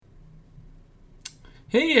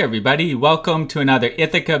Hey everybody, welcome to another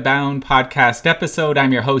Ithaca Bound podcast episode.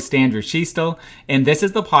 I'm your host Andrew Schiestel, and this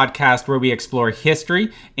is the podcast where we explore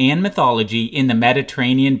history and mythology in the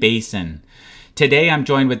Mediterranean basin. Today I'm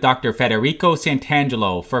joined with Dr. Federico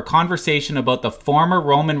Santangelo for a conversation about the former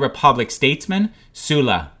Roman Republic statesman,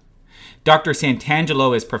 Sulla. Dr.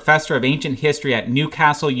 Santangelo is Professor of Ancient History at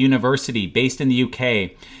Newcastle University, based in the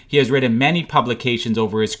UK. He has written many publications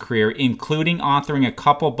over his career, including authoring a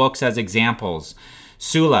couple books as examples.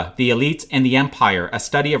 Sulla, The Elites and the Empire, a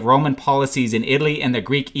study of Roman policies in Italy and the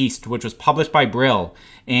Greek East, which was published by Brill,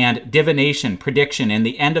 and Divination, Prediction, and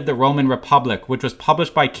the End of the Roman Republic, which was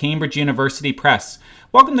published by Cambridge University Press.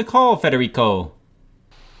 Welcome to the call, Federico.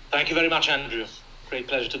 Thank you very much, Andrew. Great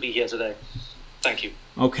pleasure to be here today. Thank you.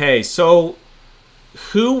 Okay, so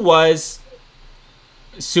who was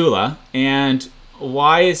Sulla, and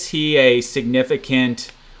why is he a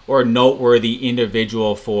significant or noteworthy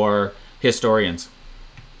individual for historians?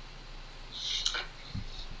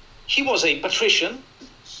 He was a patrician.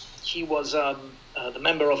 He was the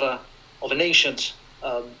member of an ancient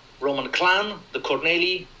Roman clan, the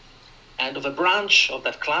Cornelii, and of a branch of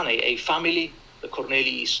that clan, a family, the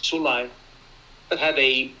Cornelii Sullae, that had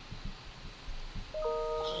a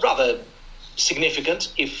rather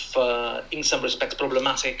significant, if in some respects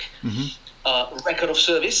problematic, record of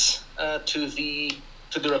service to the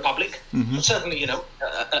Republic. But certainly,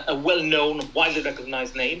 a well-known, widely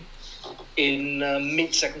recognized name in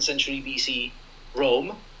mid-2nd century BC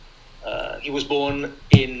Rome. He was born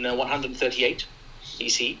in 138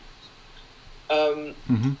 BC,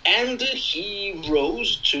 and he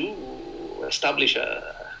rose to establish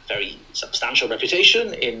a very substantial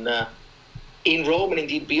reputation in Rome and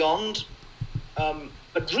indeed beyond.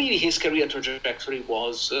 But really his career trajectory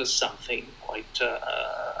was something quite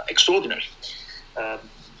extraordinary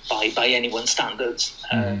by anyone's standards.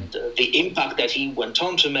 And the impact that he went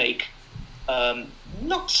on to make,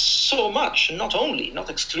 not so much, not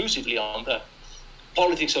exclusively on the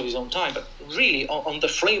politics of his own time, but really on the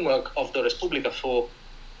framework of the Respublica for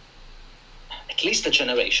at least a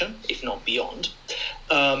generation, if not beyond,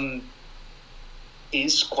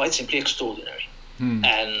 is quite simply extraordinary.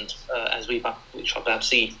 And as we shall perhaps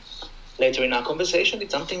see later in our conversation,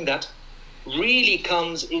 it's something that really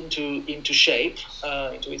comes into shape,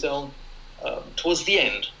 into its own, towards the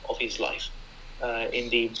end of his life, in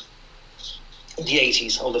the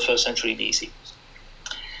 80s of the 1st century BC.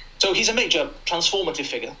 So he's a major transformative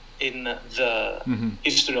figure in the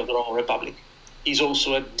history of the Roman Republic. He's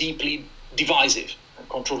also a deeply divisive and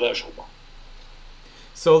controversial one.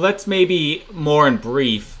 So let's maybe more in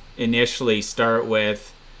brief initially start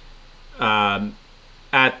with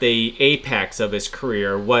at the apex of his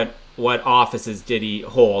career, what offices did he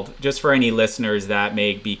hold, just for any listeners that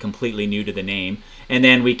may be completely new to the name, and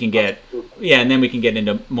then we can get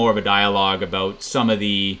into more of a dialogue about some of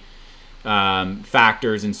the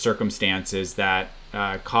factors and circumstances that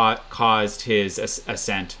caused his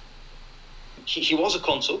ascent. He was a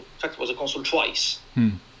consul. In fact, he was a consul twice.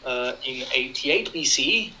 In 88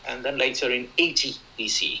 BC and then later in 80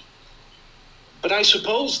 BC. But I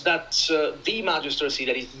suppose that the magistracy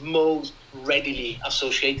that is most readily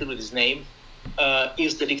associated with his name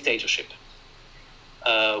is the dictatorship,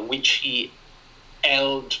 which he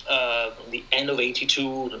held from the end of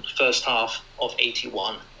 82 to the first half of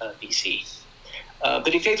 81 BC. The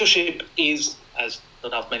dictatorship is, as no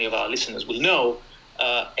doubt many of our listeners will know,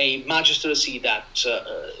 a magistracy that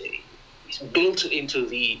is built into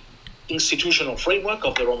the institutional framework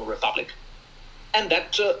of the Roman Republic, and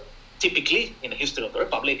that typically, in the history of the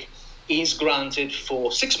Republic, is granted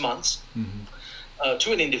for 6 months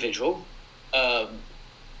to an individual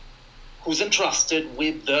who's entrusted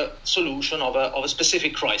with the solution of a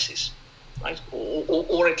specific crisis, right?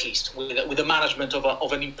 Or at least with the management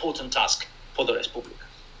of an important task for the Respublica.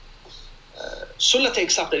 Sulla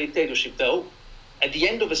takes up the dictatorship, though, at the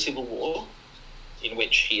end of a civil war, in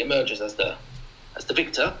which he emerges as the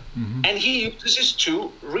victor, and he uses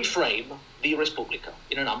to reframe the Respublica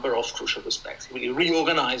in a number of crucial respects. He really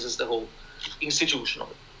reorganizes the whole institutional,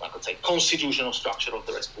 I could say, constitutional structure of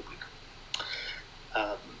the Respublica.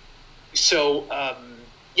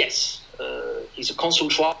 Yes, he's a consul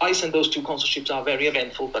twice, and those two consulships are very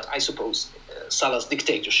eventful, but I suppose Sulla's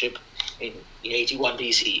dictatorship in 81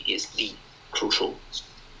 BC is the crucial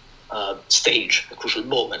stage, a crucial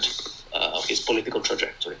moment of his political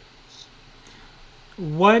trajectory.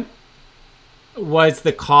 What was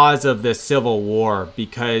the cause of the civil war?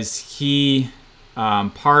 Because he,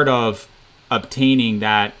 part of obtaining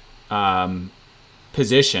that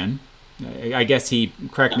position, I guess he,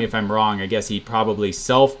 correct me if I'm wrong, I guess he probably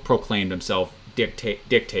self-proclaimed himself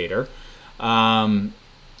dictator.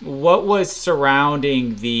 what was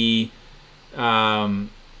surrounding the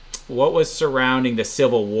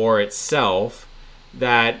Civil War itself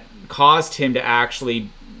that caused him to actually,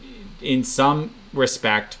 in some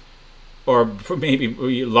respect, or maybe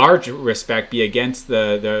large respect, be against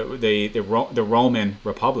the Roman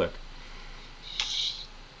Republic?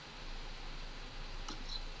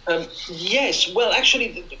 Yes, well,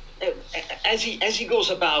 actually, as he goes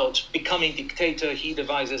about becoming dictator, he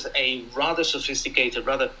devises a rather sophisticated,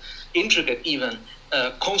 rather intricate even,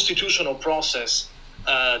 constitutional process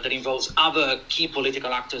that involves other key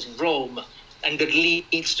political actors in Rome, and that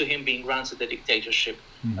leads to him being granted the dictatorship.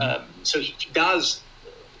 Mm-hmm. So he does,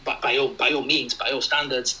 by all means, by all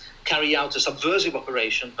standards, carry out a subversive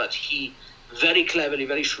operation, but he very cleverly,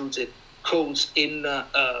 very shrewdly codes in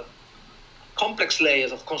complex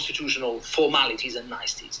layers of constitutional formalities and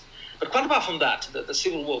niceties. But quite apart from that, the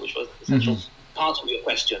Civil War, which was the central part of your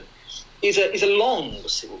question, is a long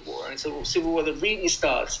civil war. And it's a civil war that really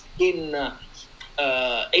starts in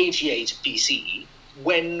 88 BC,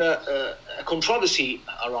 when a controversy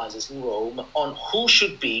arises in Rome on who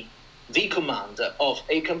should be the commander of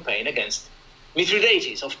a campaign against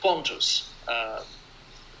Mithridates of Pontus,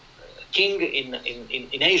 king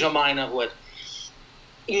in Asia Minor, who had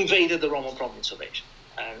invaded the Roman province of Asia.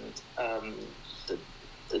 And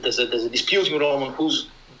there's a dispute in Rome on who's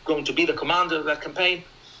going to be the commander of that campaign,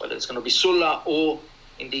 whether it's going to be Sulla or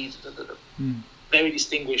indeed the very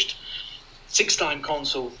distinguished six-time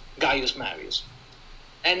consul Gaius Marius.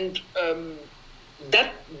 And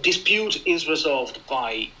that dispute is resolved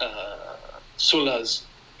by Sulla's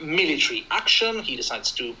military action. He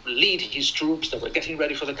decides to lead his troops that were getting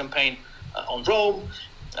ready for the campaign on Rome,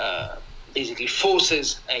 basically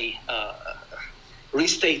forces a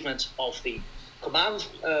restatement of the command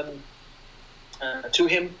to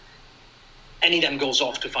him, and he then goes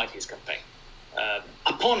off to fight his campaign.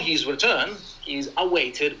 Upon his return, he is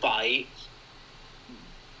awaited by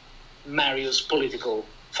Marius' political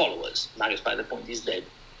followers. Marius, by that point, is dead.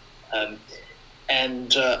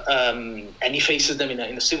 And he faces them in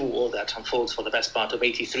a civil war that unfolds for the best part of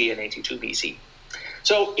 83 and 82 BC.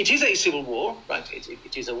 So it is a civil war, right?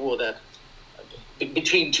 It is a war that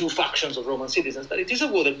between two factions of Roman citizens, but it is a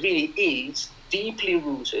war that really is deeply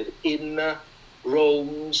rooted in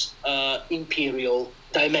Rome's imperial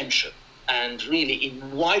dimension, and really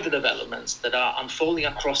in wider developments that are unfolding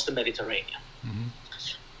across the Mediterranean. Mm-hmm.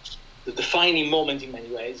 The defining moment in many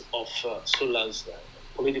ways of Sulla's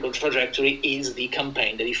political trajectory is the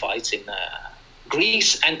campaign that he fights in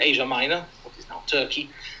Greece and Asia Minor, what is now Turkey,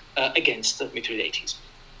 against Mithridates.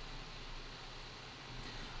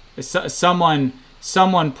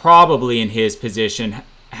 Someone probably in his position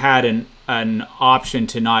had an option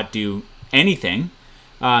to not do anything.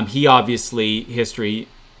 He obviously, history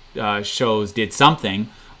shows, did something.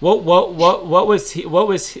 What was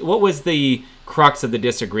the crux of the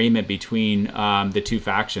disagreement between the two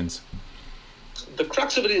factions? The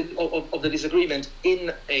crux of the disagreement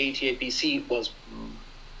in 88 BC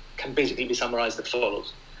can basically be summarized as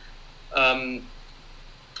follows.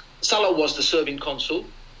 Sulla was the serving consul.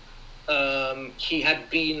 He had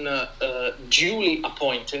been duly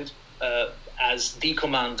appointed as the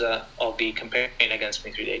commander of the campaign against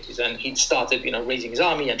Mithridates, and he'd started, raising his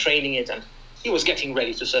army and training it, and he was getting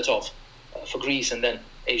ready to set off for Greece and then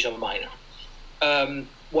Asia Minor.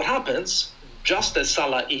 What happens, just as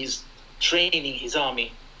Sulla is training his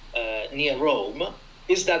army near Rome,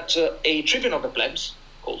 is that a tribune of the plebs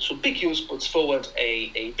called Sulpicius puts forward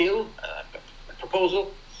a bill, a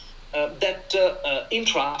proposal, that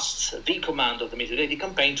entrusts the command of the Mithridates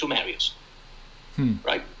campaign to Marius.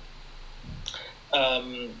 Right?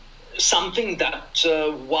 Something that,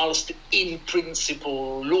 whilst in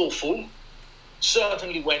principle lawful,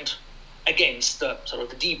 certainly went against sort of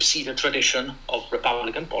the deep-seated tradition of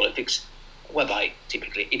Republican politics, whereby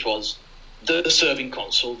typically it was the serving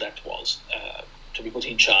consul that was to be put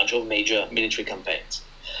in charge of major military campaigns.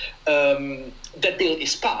 That bill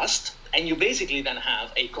is passed, and you basically then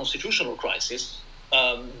have a constitutional crisis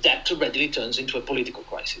that readily turns into a political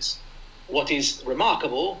crisis. What is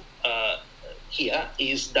remarkable here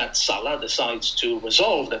is that Sulla decides to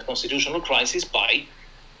resolve that constitutional crisis by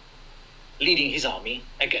leading his army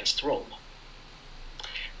against Rome.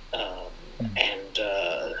 And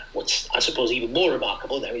what's, I suppose, even more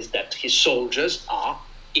remarkable there is that his soldiers are,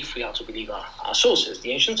 if we are to believe our sources,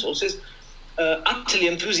 the ancient sources, utterly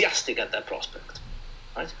enthusiastic at that prospect,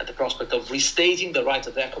 right? At the prospect of restating the right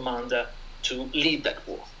of their commander to lead that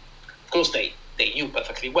war. Of course, they knew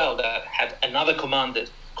perfectly well that had another commander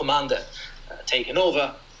taken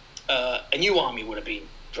over, a new army would have been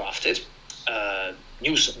drafted.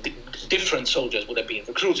 different soldiers would have been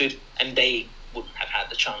recruited, and they wouldn't have had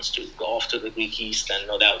the chance to go off to the Greek East and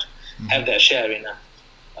no doubt have their share in a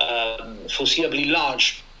foreseeably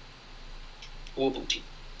large war booty.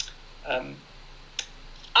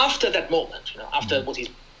 After that moment, after what is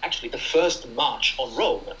actually the first march on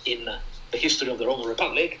Rome in the history of the Roman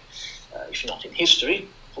Republic, if not in history,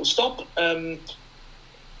 full stop,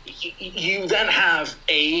 you then have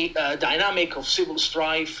a dynamic of civil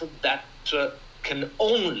strife that can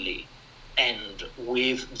only end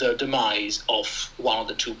with the demise of one of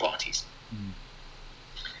the two parties.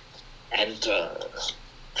 And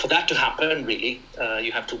for that to happen, really,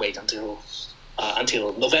 you have to wait until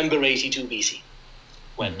November 82 BC,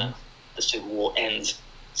 when the civil war ends,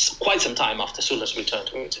 quite some time after Sulla's return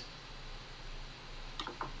to Italy.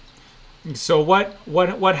 So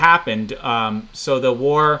what happened? So the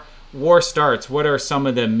war starts. What are some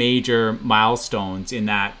of the major milestones in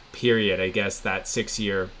that period? I guess that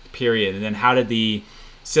 6-year period, and then how did the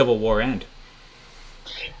Civil War end?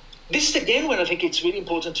 This is again when I think it's really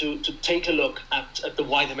important to take a look at the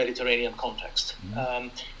wider Mediterranean context.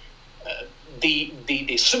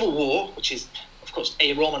 The Civil War, which is of course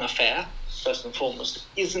a Roman affair first and foremost,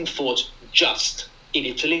 isn't fought just in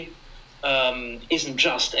Italy. Isn't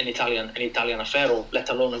just an Italian affair, or let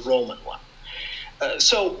alone a Roman one.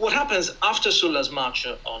 So what happens after Sulla's march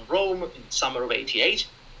on Rome in summer of 88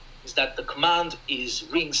 is that the command is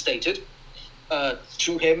reinstated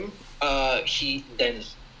to him. He then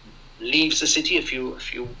leaves the city a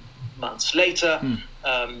few months later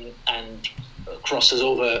and crosses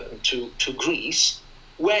over to Greece,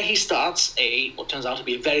 where he starts what turns out to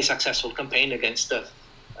be a very successful campaign against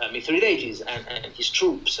Mithridates and his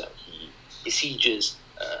troops. He besieges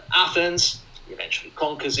Athens, he eventually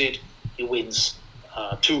conquers it, he wins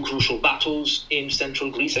 2 crucial battles in central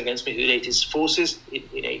Greece against Mithridates' forces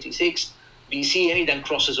in 86 BC, and he then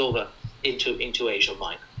crosses over into Asia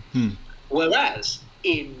Minor. Whereas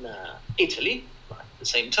in Italy, at the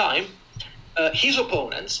same time, his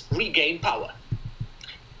opponents regain power.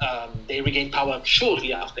 They regain power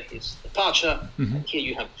shortly after his departure. And here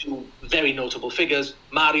you have 2 very notable figures,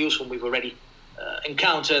 Marius, whom we've already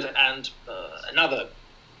encountered, and another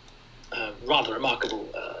rather remarkable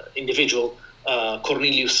individual,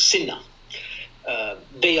 Cornelius Cinna.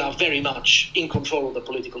 They are very much in control of the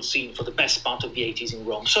political scene for the best part of the 80s in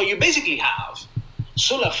Rome. So you basically have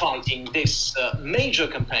Sulla fighting this major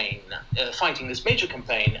campaign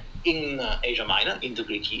in Asia Minor, in the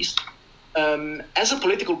Greek East, as a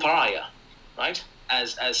political pariah, right?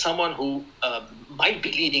 As someone who might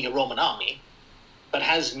be leading a Roman army, but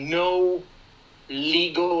has no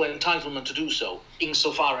legal entitlement to do so,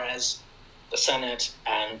 insofar as the Senate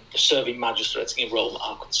and the serving magistrates in Rome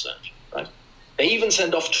are concerned, right? They even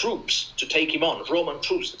send off troops to take him on, Roman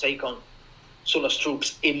troops to take on Sulla's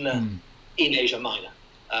troops in Asia Minor.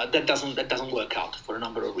 That doesn't work out for a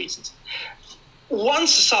number of reasons.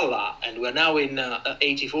 Once Sulla, and we're now in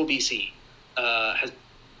 84 BC, has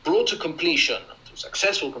brought to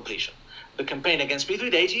successful completion, the campaign against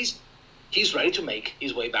Mithridates, he's ready to make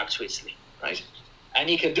his way back to Italy, right? And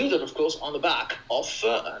he can do that, of course, on the back of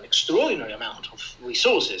an extraordinary amount of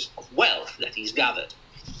resources, of wealth that he's gathered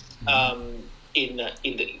in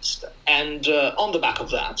the East. And on the back of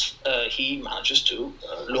that, he manages to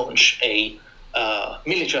launch a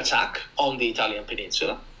military attack on the Italian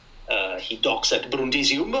peninsula. He docks at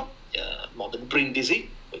Brundisium, modern Brindisi,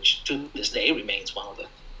 which to this day remains one of the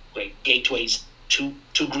great gateways to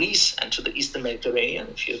Greece and to the Eastern Mediterranean,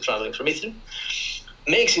 if you're traveling from Italy.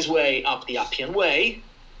 Makes his way up the Appian Way,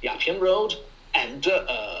 the Appian Road, and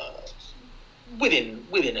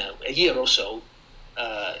within a year or so,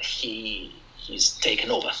 he's taken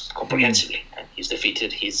over comprehensively, and he's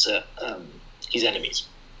defeated his enemies.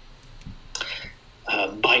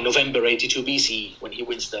 By November 82 BC, when he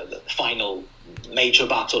wins the final major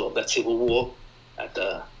battle of that civil war at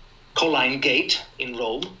the Colline Gate in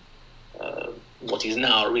Rome, what is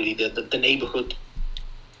now really the neighborhood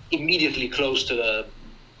immediately close to the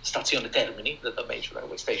Stazione Termini, the major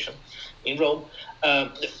railway station in Rome.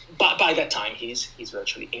 By that time, he's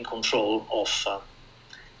virtually in control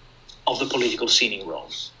of the political scene in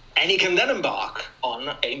Rome, and he can then embark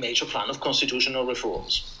on a major plan of constitutional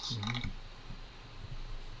reforms.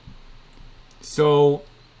 So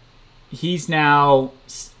he's now,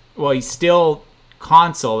 he's still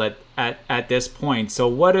consul at this point. So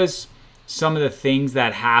what is some of the things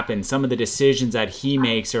that happen, some of the decisions that he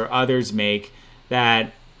makes or others make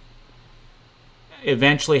that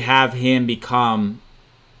eventually have him become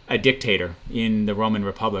a dictator in the Roman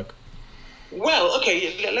Republic? Well,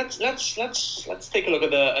 okay. Let's take a look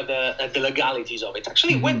at the legalities of it.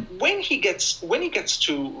 Actually, when he gets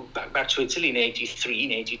to back to Italy in 83,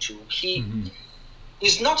 in 82,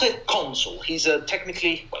 he's not a consul. He's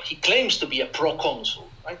technically, well, he claims to be a proconsul,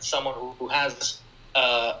 right? Someone who has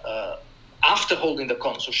after holding the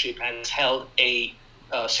consulship has held a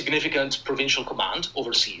significant provincial command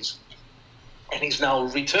overseas, and he's now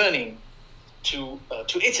returning to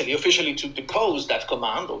Italy officially to depose that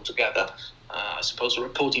command altogether. I suppose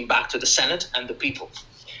reporting back to the Senate and the people.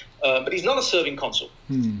 But he's not a serving consul.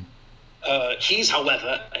 He's,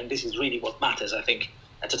 however, and this is really what matters, I think,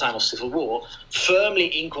 at the time of civil war, firmly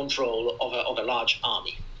in control of a large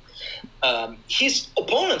army. His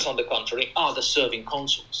opponents, on the contrary, are the serving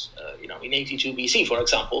consuls. In 82 BC, for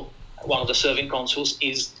example, one of the serving consuls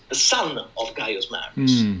is the son of Gaius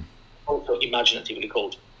Marius, also imaginatively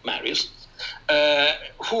called Marius,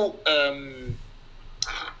 who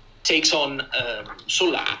takes on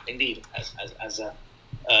Sulla, indeed, as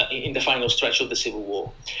in the final stretch of the Civil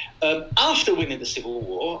War. After winning the Civil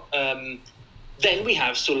War, then we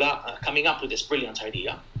have Sulla coming up with this brilliant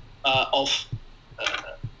idea of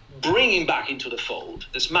bringing back into the fold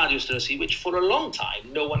this magistracy, which for a long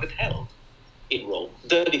time no one had held in Rome,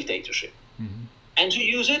 the dictatorship, and to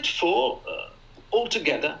use it for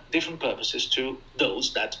altogether different purposes to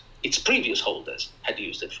those that its previous holders had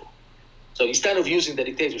used it for. So instead of using the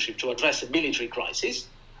dictatorship to address a military crisis,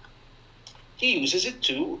 he uses it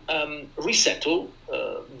to resettle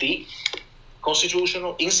the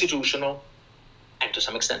constitutional, institutional, and to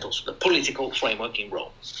some extent also the political framework in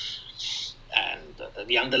Rome. And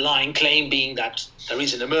the underlying claim being that there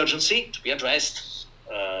is an emergency to be addressed,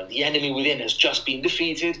 the enemy within has just been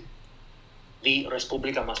defeated, the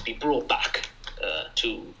Respublica must be brought back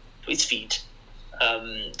to its feet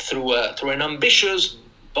through an ambitious,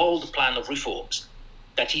 bold plan of reforms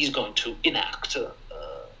that he's going to enact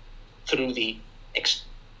through the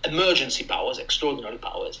emergency powers, extraordinary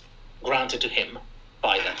powers granted to him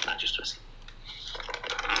by that magistracy,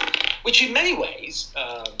 which in many ways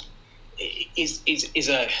is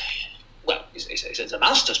a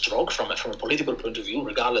masterstroke from a political point of view,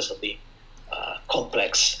 regardless of the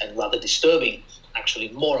complex and rather disturbing, actually,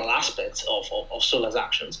 moral aspects of Sulla's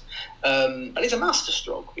actions. But it's a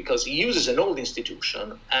masterstroke because he uses an old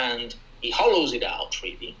institution and he hollows it out,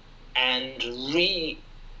 really, and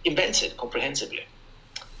reinvents it comprehensively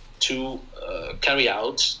to carry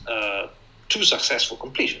out, to successful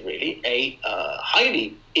completion, really, a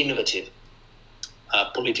highly innovative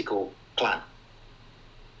political plan.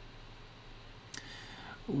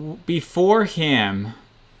 Before him,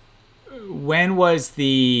 when was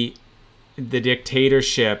the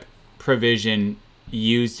dictatorship provision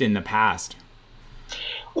used in the past?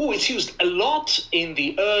 Oh, it's used a lot in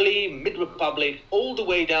the early mid-Republic, all the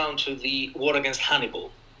way down to the war against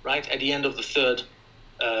Hannibal, right, at the end of the 3rd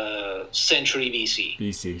century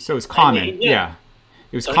BC. So it was common, yeah.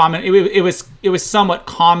 It was common. It was somewhat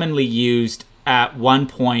commonly used at one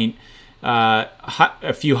point,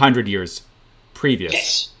 a few hundred years previous.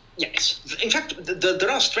 Yes. In fact,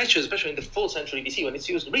 there are stretches, especially in the 4th century BC, when it's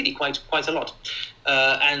used really quite a lot.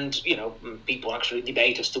 And, people actually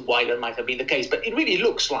debate as to why that might have been the case. But it really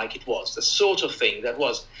looks like it was the sort of thing that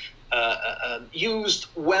was used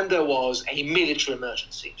when there was a military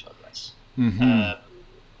emergency to address.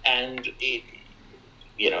 And it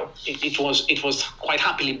was quite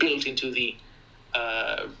happily built into the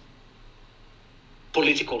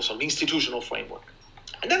political, sort of institutional framework.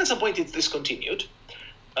 And then at some point it's discontinued.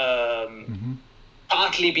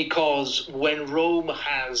 Partly because when Rome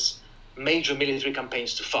has major military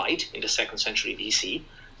campaigns to fight in the 2nd century BC,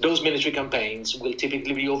 those military campaigns will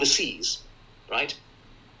typically be overseas, right?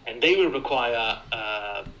 And they will require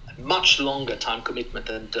a much longer time commitment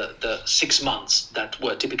than the 6 months that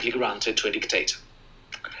were typically granted to a dictator.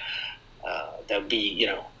 There'll be,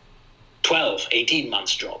 12, 18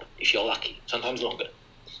 months job, if you're lucky, sometimes longer.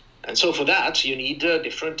 And so for that, you need a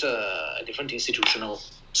different institutional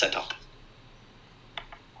setup.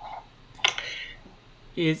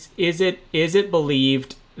 Is it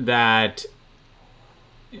believed that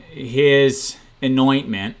his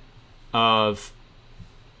anointment of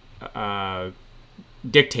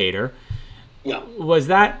dictator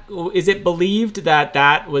is it believed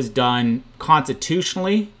that was done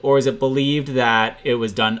constitutionally, or is it believed that it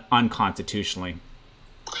was done unconstitutionally?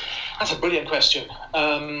 That's a brilliant question.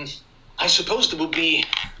 I suppose there would be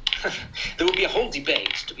a whole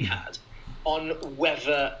debate to be had on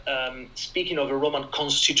whether speaking of a Roman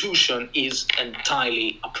constitution is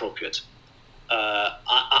entirely appropriate.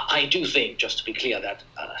 I do think, just to be clear, that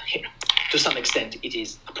to some extent, it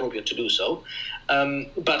is appropriate to do so.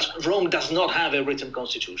 But Rome does not have a written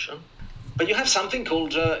constitution. But you have something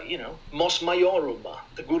called, mos maiorum,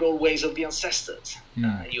 the good old ways of the ancestors.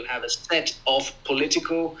 You have a set of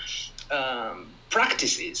political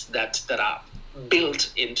practices that are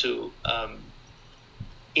built into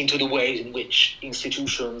the ways in which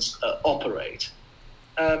institutions operate.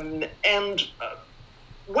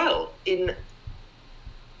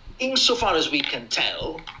 Insofar as we can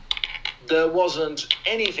tell, there wasn't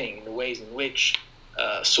anything in the ways in which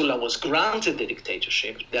Sulla was granted the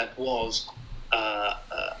dictatorship that was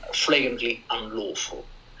flagrantly unlawful,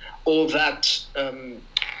 or that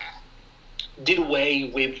did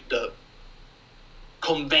away with the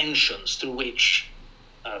conventions through which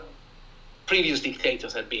previous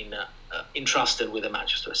dictators had been entrusted with the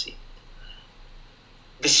magistracy.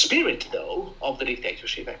 The spirit, though, of the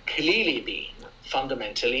dictatorship had clearly been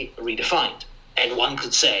fundamentally redefined. And one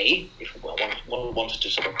could say, if one wanted to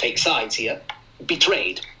sort of take sides here,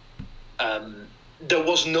 betrayed. There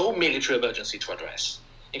was no military emergency to address.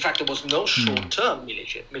 In fact, there was no short-term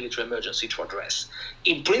military emergency to address.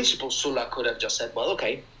 In principle, Sulla could have just said, well,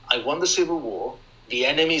 okay, I won the civil war, the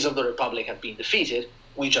enemies of the Republic have been defeated,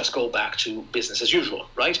 we just go back to business as usual,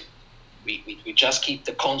 right? We just keep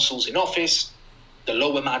the consuls in office, the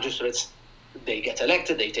lower magistrates, they get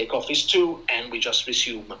elected, they take office too, and we just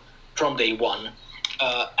resume from day one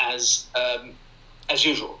as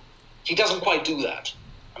usual. He doesn't quite do that.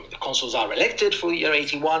 I mean, the consuls are elected for the year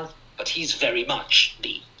 81, but he's very much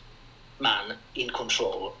the man in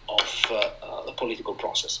control of the political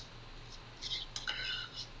process.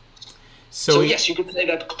 So yes, you could say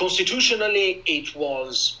that constitutionally it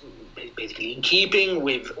was basically in keeping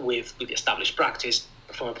with the established practice,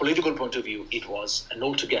 but from a political point of view, it was an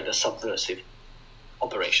altogether subversive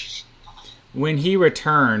operation. When he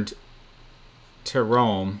returned to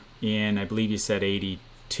Rome in, I believe you said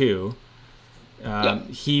 82,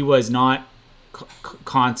 he was not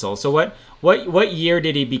consul. So what year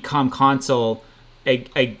did he become consul?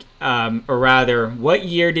 Or rather, what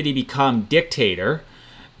year did he become dictator?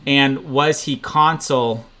 And was he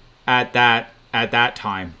consul at that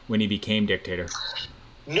time when he became dictator?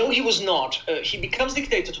 No, he was not. He becomes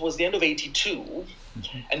dictator towards the end of 82,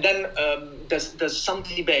 and then there's some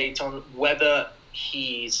debate on whether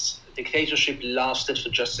his dictatorship lasted for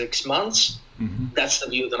just 6 months. That's the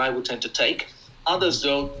view that I would tend to take. Others,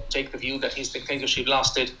 though, take the view that his dictatorship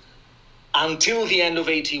lasted until the end of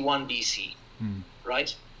 81 BC,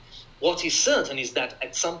 right? What is certain is that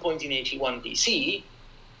at some point in 81 BC,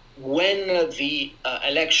 when the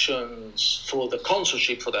elections for the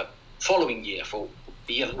consulship for the following year, for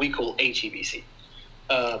the year we call 80 BC,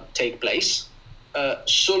 take place,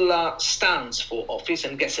 Sulla stands for office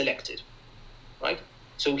and gets elected, right?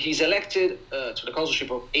 So he's elected to the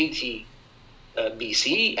consulship of 80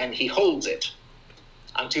 BC, and he holds it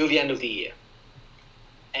until the end of the year.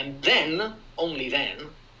 And then, only then,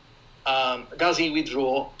 does he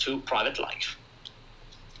withdraw to private life.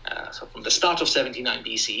 So from the start of 79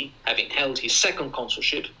 BC, having held his second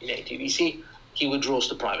consulship in 80 BC, he withdraws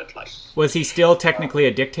to private life. Was he still technically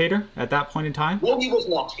a dictator at that point in time? No, he was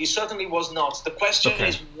not. He certainly was not. The question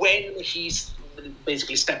is when he's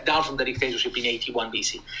basically stepped down from the dictatorship in 81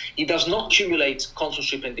 BC. He does not cumulate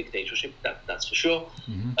consulship and dictatorship, that's for sure.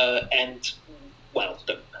 And, well,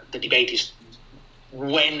 the debate is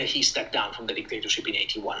when he stepped down from the dictatorship in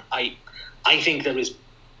 81. I think there is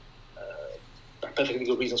perfectly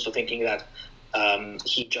good reasons for thinking that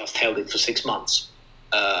he just held it for 6 months.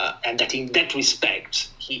 And that in that respect,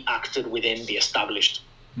 he acted within the established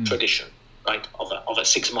tradition, right, of a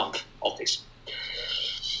 6-month office.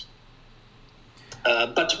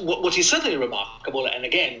 But what is certainly remarkable, and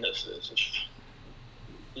again,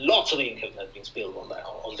 lots of ink has been spilled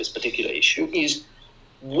on this particular issue, is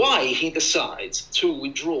why he decides to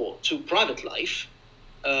withdraw to private life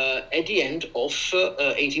at the end of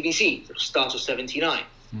 80 BC, the start of 79.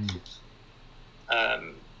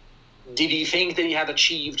 Did he think that he had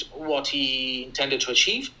achieved what he intended to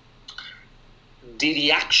achieve? Did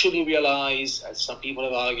he actually realize, as some people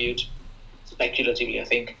have argued, speculatively I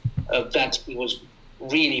think, that he was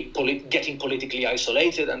really getting politically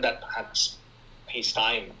isolated and that perhaps his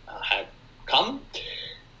time had come?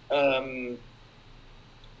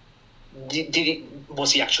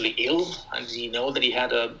 Was he actually ill? And did he know that he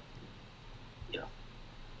had a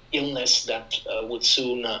illness that would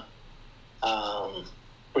soon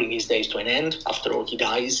bring his days to an end? After all, he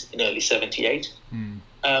dies in early 78.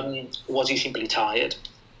 Was he simply tired?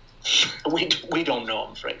 We don't know,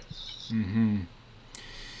 I'm afraid.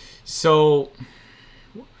 So,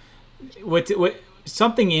 what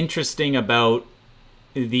something interesting about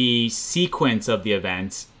the sequence of the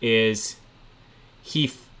events is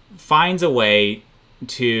he finds a way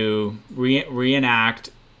to reenact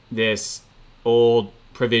this old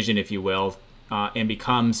provision, if you will, and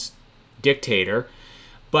becomes dictator.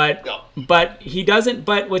 But he doesn't.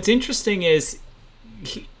 But what's interesting is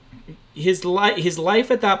his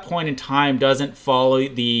life at that point in time doesn't follow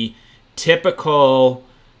the typical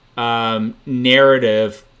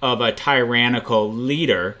narrative of a tyrannical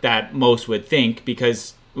leader that most would think,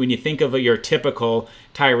 because when you think of your typical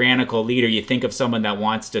tyrannical leader, you think of someone that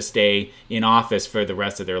wants to stay in office for the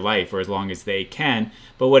rest of their life or as long as they can.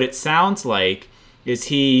 But what it sounds like is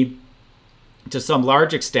he, to some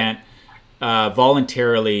large extent,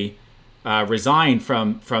 voluntarily resigned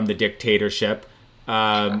from the dictatorship,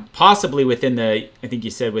 possibly within the, I think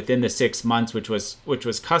you said within the 6 months, which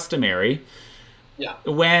was customary. Yeah.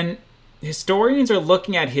 When historians are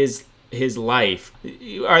looking at his life,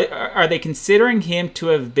 are they considering him to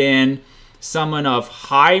have been someone of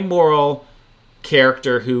high moral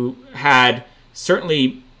character who had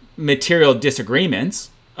certainly material disagreements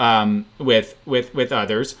with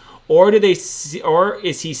others, or or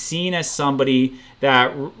is he seen as somebody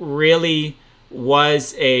that really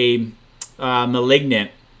was a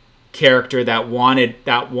malignant character that wanted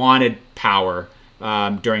power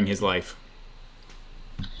during his life?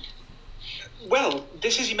 Well,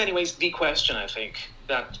 this is in many ways the question, I think,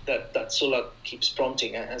 that Sulla keeps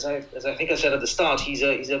prompting. As I think I said at the start, he's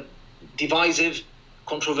a divisive,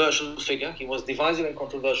 controversial figure. He was divisive and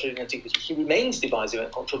controversial in antiquity. He remains divisive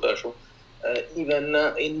and controversial even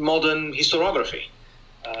in modern historiography.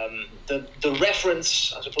 The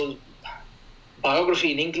reference, I suppose,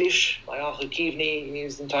 biography in English by Arthur Keaveney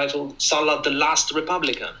is entitled Sulla, the Last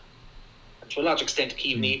Republican. And to a large extent,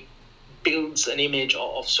 Keaveney builds an image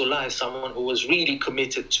of Sulla as someone who was really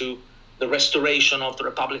committed to the restoration of the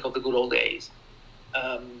Republic of the good old days.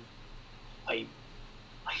 I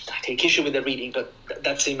take issue with the reading, but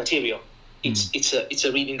that's immaterial. It's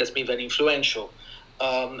a reading that's been very influential.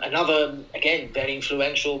 Another, again, very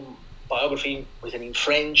influential biography written in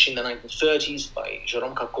French in the 1930s by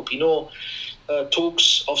Jérôme Copineau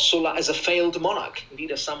talks of Sulla as a failed monarch,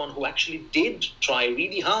 indeed as someone who actually did try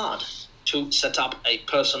really hard to set up a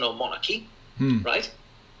personal monarchy, right?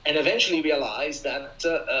 And eventually realized that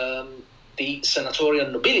the senatorial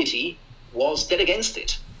nobility was dead against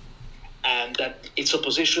it, and that its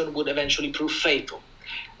opposition would eventually prove fatal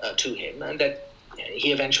to him, and that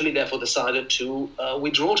he eventually therefore decided to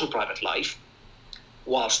withdraw to private life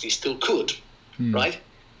whilst he still could, right?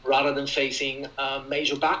 Rather than facing a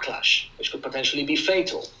major backlash, which could potentially be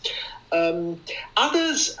fatal.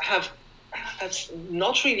 Others have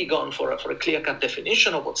not really gone for a clear-cut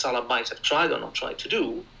definition of what Sulla might have tried or not tried to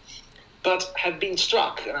do, but have been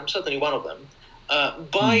struck, and I'm certainly one of them,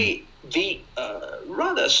 by the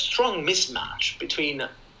rather strong mismatch between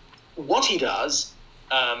what he does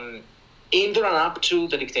in the run-up to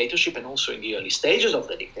the dictatorship and also in the early stages of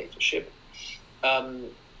the dictatorship,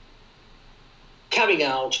 carrying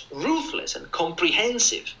out ruthless and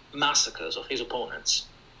comprehensive massacres of his opponents,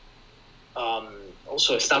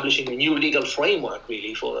 also establishing a new legal framework,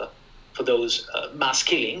 really, for those mass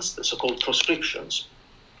killings, the so-called proscriptions.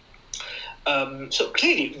 So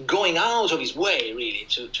clearly going out of his way, really,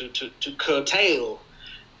 to curtail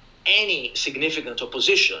any significant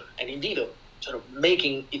opposition, and indeed of sort of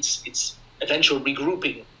making its eventual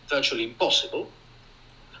regrouping virtually impossible,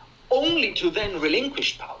 only to then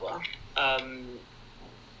relinquish power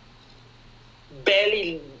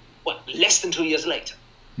less than 2 years later,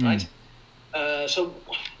 right? So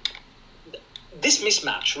this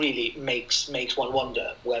mismatch really makes one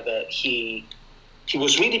wonder whether he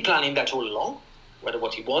was really planning that all along, whether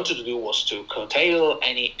what he wanted to do was to curtail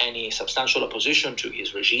any substantial opposition to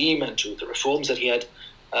his regime and to the reforms that he had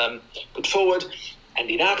put forward and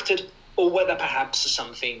enacted, or whether perhaps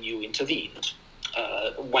something new intervened,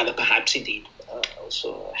 whether perhaps indeed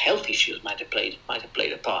also health issues might have played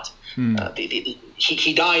a part.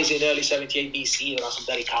 He dies in early 78 BC. There are some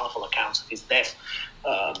very colorful accounts of his death,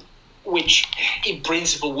 which in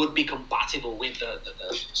principle would be compatible with the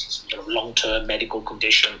sort of long-term medical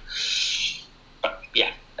condition. But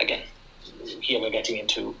yeah, again, here we're getting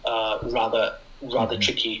into rather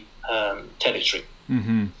tricky territory.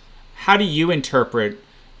 Mm-hmm. How do you interpret,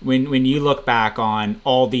 when you look back on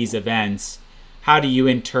all these events, how do you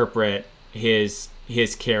interpret his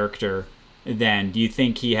character then? Do you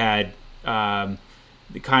think he had the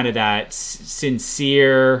kind of that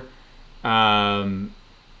sincere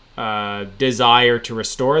desire to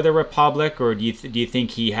restore the Republic, or do you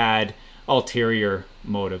think he had ulterior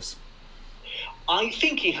motives? I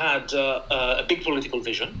think he had a big political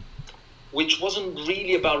vision. which wasn't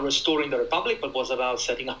really about restoring the republic, but was about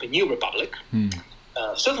setting up a new republic.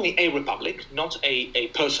 Certainly a republic, not a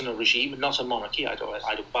personal regime, not a monarchy. I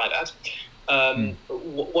don't buy that.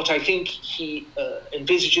 What I think he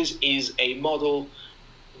envisages is a model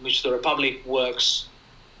in which the republic works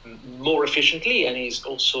more efficiently and is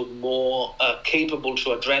also more capable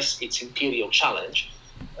to address its imperial challenges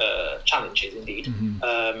indeed.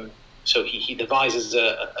 So he devises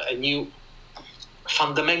a new,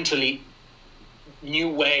 fundamentally new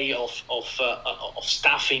way of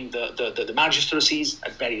staffing the magistracies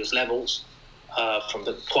at various levels, from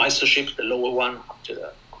the quaestorship, the lower one, up to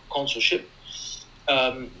the consulship.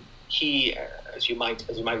 He, as you might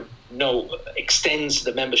know, extends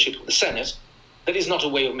the membership of the Senate. That is not a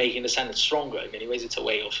way of making the Senate stronger. In many ways, it's a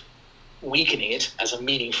way of weakening it as a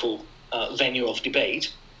meaningful venue of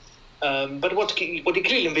debate. But what he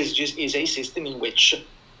clearly envisages is a system in which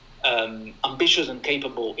ambitious and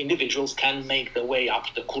capable individuals can make their way up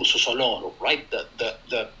the cursus honorum, right?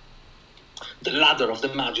 The ladder of the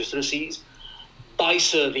magistracies, by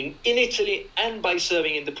serving in Italy and by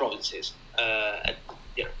serving in the provinces at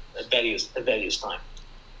various times.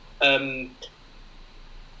 And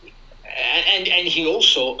he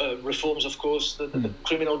also reforms, of course, the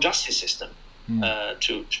criminal justice system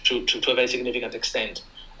to a very significant extent.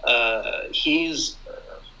 He is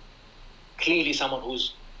clearly someone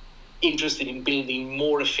who's interested in building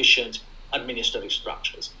more efficient administrative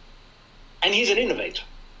structures. And he's an innovator.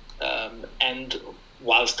 And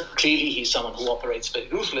whilst clearly he's someone who operates very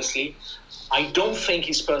ruthlessly, I don't think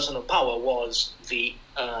his personal power was the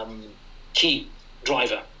key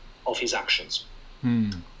driver of his actions.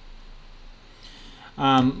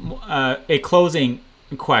 A closing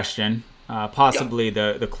question, possibly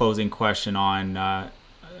the closing question on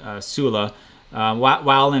Sulla.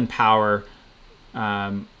 While in power,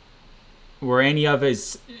 were any of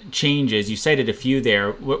his changes, you cited a few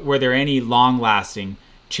there, were there any long-lasting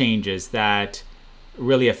changes that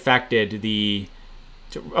really affected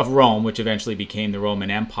of Rome, which eventually became the Roman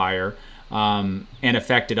Empire, and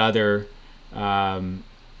affected other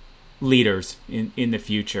leaders in the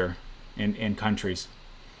future and countries?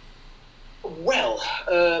 Well,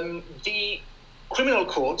 the criminal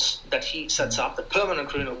courts that he sets up, the permanent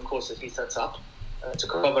criminal courts that he sets up to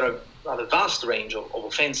cover a rather vast range of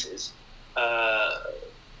offences,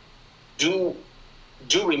 do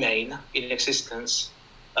remain in existence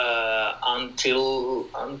until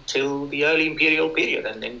the early imperial period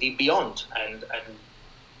and indeed beyond, and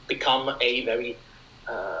become a very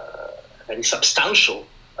substantial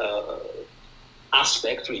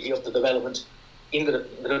aspect really of the development the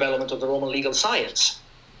development of the Roman legal science,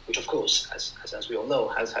 which of course, as we all know,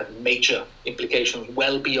 has had major implications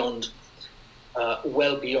well beyond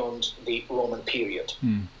the Roman period.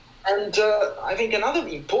 And I think another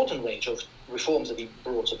important range of reforms that he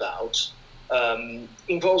brought about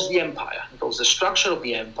involves the empire, involves the structure of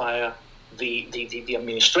the empire, the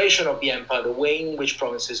administration of the empire, the way in which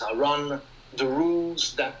provinces are run, the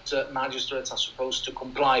rules that magistrates are supposed to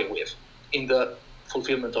comply with in the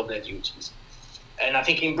fulfillment of their duties. And I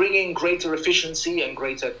think in bringing greater efficiency and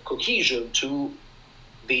greater cohesion to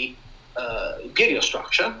the imperial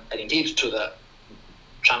structure, and indeed to the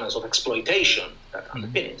channels of exploitation that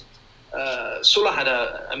underpin it, Sulla had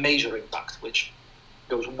a major impact, which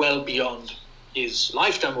goes well beyond his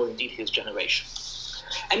lifetime or indeed his generation.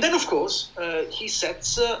 And then, of course, he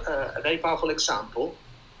sets a very powerful example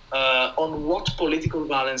on what political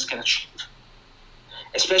violence can achieve,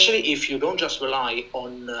 especially if you don't just rely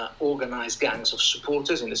on organized gangs of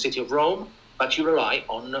supporters in the city of Rome, but you rely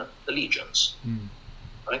on the legions,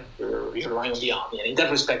 right? You rely on the army. And in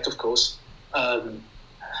that respect, of course,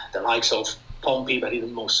 the likes of Pompey, but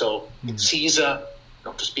even more so Caesar,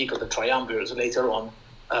 not to speak of the triumvirs later on,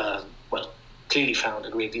 clearly found a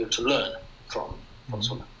great deal to learn from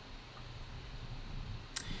Sulla.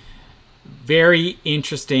 Very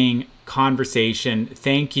interesting conversation.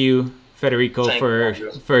 Thank you, Federico,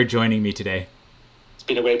 for joining me today. It's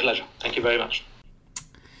been a great pleasure. Thank you very much.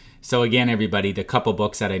 So again, everybody, the couple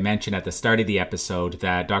books that I mentioned at the start of the episode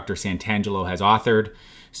that Dr. Santangelo has authored: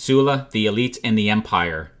 Sulla, The Elites and the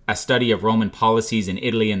Empire, a study of Roman policies in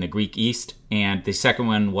Italy and the Greek East. And the second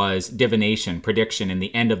one was Divination, Prediction in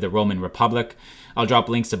the End of the Roman Republic. I'll drop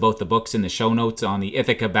links to both the books in the show notes on the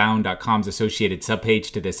ithacabound.com's associated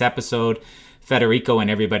subpage to this episode. Federico and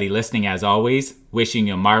everybody listening, as always, wishing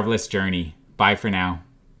you a marvelous journey. Bye for now.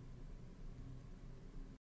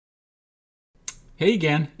 Hey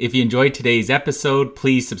again. If you enjoyed today's episode,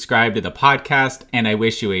 please subscribe to the podcast, and I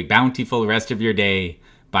wish you a bountiful rest of your day.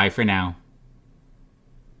 Bye for now.